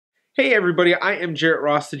Hey everybody, I am Jarrett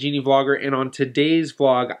Ross, the GeneaVlogger, and on today's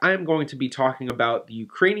vlog, I am going to be talking about the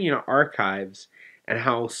Ukrainian archives and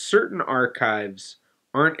how certain archives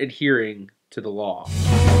aren't adhering to the law.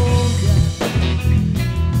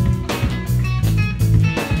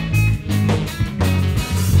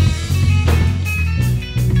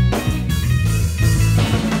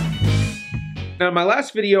 Now, in my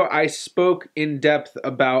last video, I spoke in depth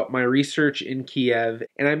about my research in Kiev,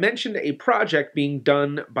 and I mentioned a project being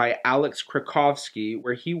done by Alex Krakovsky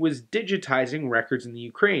where he was digitizing records in the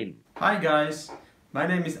Ukraine. Hi guys, my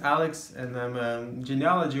name is Alex and I'm a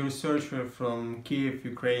genealogy researcher from Kiev,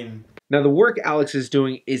 Ukraine. Now, the work Alex is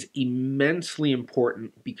doing is immensely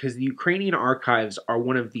important because the Ukrainian archives are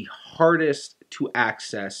one of the hardest to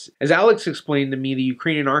access. As Alex explained to me, the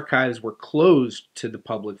Ukrainian archives were closed to the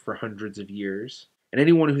public for hundreds of years. And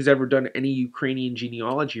anyone who's ever done any Ukrainian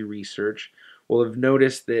genealogy research will have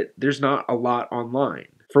noticed that there's not a lot online.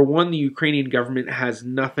 For one, the Ukrainian government has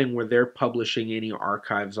nothing where they're publishing any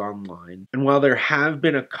archives online. And while there have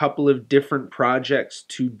been a couple of different projects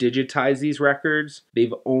to digitize these records,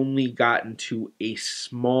 they've only gotten to a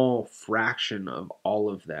small fraction of all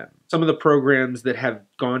of them. Some of the programs that have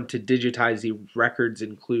gone to digitize the records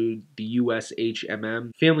include the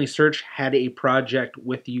USHMM. Family Search had a project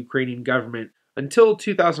with the Ukrainian government until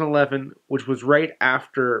 2011, which was right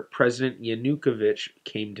after President Yanukovych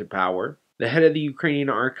came to power. The head of the Ukrainian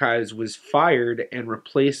archives was fired and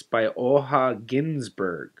replaced by Olha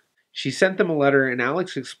Ginsburg. She sent them a letter, and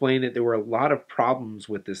Alex explained that there were a lot of problems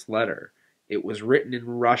with this letter. It was written in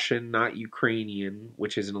Russian, not Ukrainian,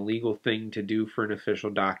 which is an illegal thing to do for an official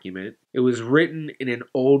document. It was written in an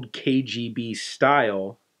old KGB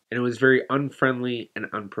style, and it was very unfriendly and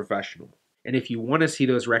unprofessional. And if you want to see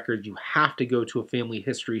those records, you have to go to a family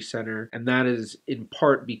history center, and that is in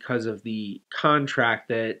part because of the contract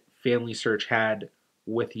that Family Search had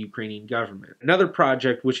with the Ukrainian government. Another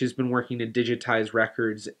project which has been working to digitize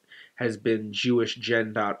records has been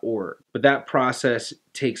JewishGen.org. But that process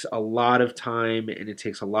takes a lot of time and it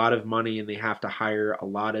takes a lot of money, and they have to hire a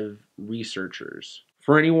lot of researchers.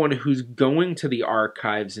 For anyone who's going to the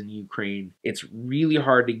archives in Ukraine, it's really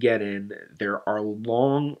hard to get in. There are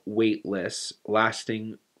long wait lists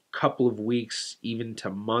lasting a couple of weeks, even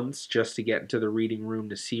to months, just to get into the reading room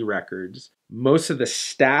to see records. Most of the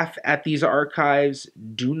staff at these archives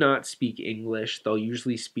do not speak English. They'll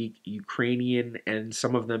usually speak Ukrainian, and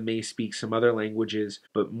some of them may speak some other languages,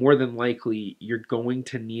 but more than likely, you're going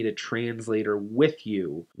to need a translator with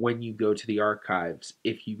you when you go to the archives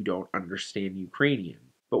if you don't understand Ukrainian.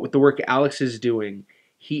 But with the work Alex is doing,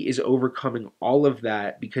 he is overcoming all of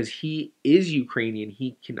that because he is Ukrainian.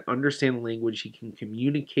 He can understand the language. He can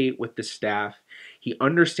communicate with the staff. He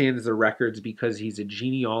understands the records because he's a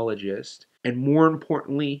genealogist. And more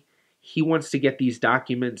importantly, he wants to get these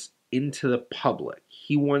documents into the public.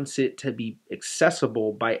 He wants it to be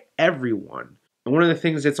accessible by everyone. And one of the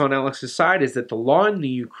things that's on Alex's side is that the law in the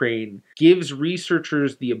Ukraine gives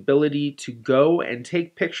researchers the ability to go and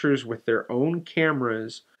take pictures with their own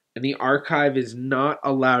cameras, and the archive is not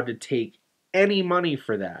allowed to take any money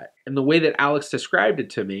for that. And the way that Alex described it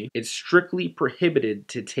to me, it's strictly prohibited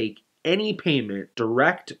to take any payment,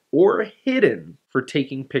 direct or hidden, for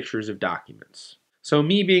taking pictures of documents. So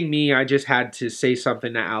me being me, I just had to say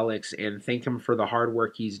something to Alex and thank him for the hard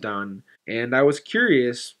work he's done. And I was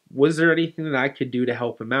curious, was there anything that I could do to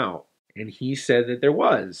help him out? And he said that there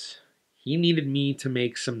was. He needed me to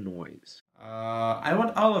make some noise. I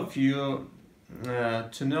want all of you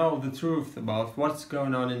to know the truth about what's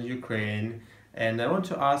going on in Ukraine, and I want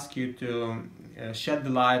to ask you to shed the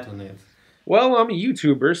light on it. Well, I'm a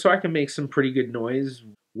YouTuber, so I can make some pretty good noise.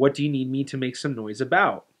 What do you need me to make some noise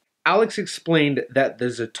about? Alex explained that the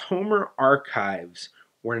Zhytomyr archives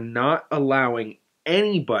were not allowing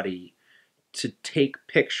anybody to take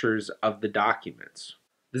pictures of the documents.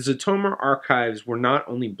 The Zhytomyr archives were not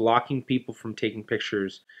only blocking people from taking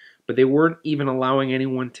pictures, but they weren't even allowing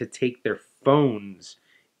anyone to take their phones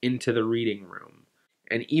into the reading room.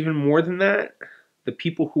 And even more than that, the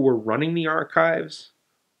people who were running the archives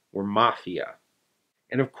were Mafia.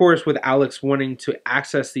 And of course, with Alex wanting to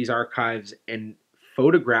access these archives and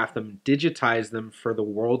photograph them, digitize them for the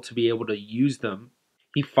world to be able to use them,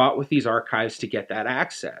 he fought with these archives to get that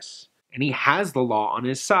access. And he has the law on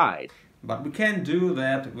his side. But we can't do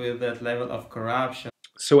that with that level of corruption.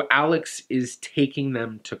 So Alex is taking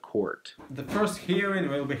them to court. The first hearing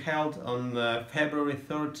will be held on February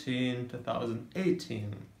 13,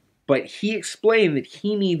 2018. But he explained that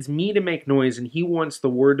he needs me to make noise and he wants the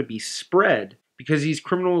word to be spread because these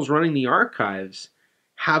criminals running the archives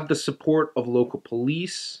have the support of local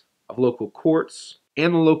police, of local courts,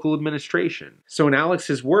 and the local administration. So in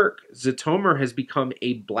Alex's work, Zhytomyr has become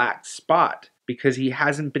a black spot because he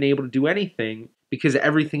hasn't been able to do anything because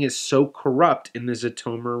everything is so corrupt in the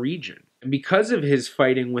Zhytomyr region. And because of his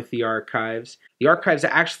fighting with the archives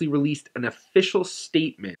actually released an official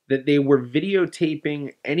statement that they were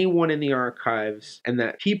videotaping anyone in the archives and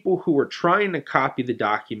that people who were trying to copy the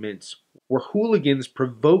documents were hooligans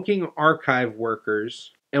provoking archive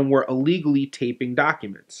workers and were illegally taping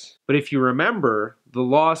documents. But if you remember, the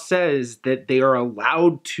law says that they are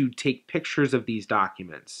allowed to take pictures of these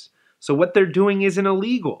documents. So what they're doing isn't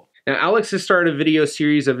illegal. Now, Alex has started a video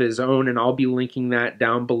series of his own, and I'll be linking that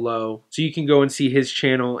down below. So you can go and see his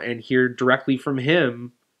channel and hear directly from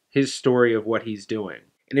him his story of what he's doing.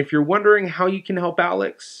 And if you're wondering how you can help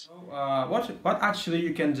Alex, what actually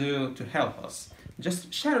you can do to help us?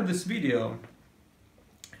 Just share this video.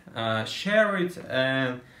 Share it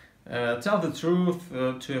and tell the truth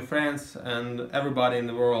to your friends and everybody in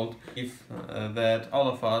the world. If that all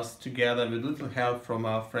of us together with little help from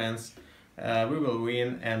our friends we will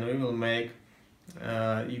win and we will make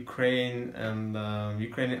Ukraine and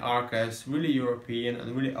Ukrainian archives really European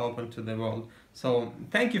and really open to the world. So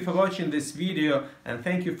thank you for watching this video and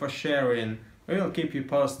thank you for sharing. We will keep you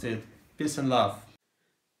posted. Peace and love.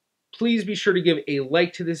 Please be sure to give a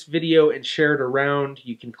like to this video and share it around.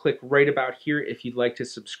 You can click right about here if you'd like to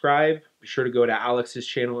subscribe. Be sure to go to Alex's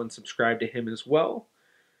channel and subscribe to him as well.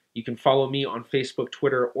 You can follow me on Facebook,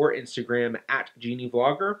 Twitter, or Instagram at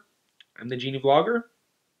GeneaVlogger. I'm the GeneaVlogger.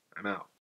 I'm out.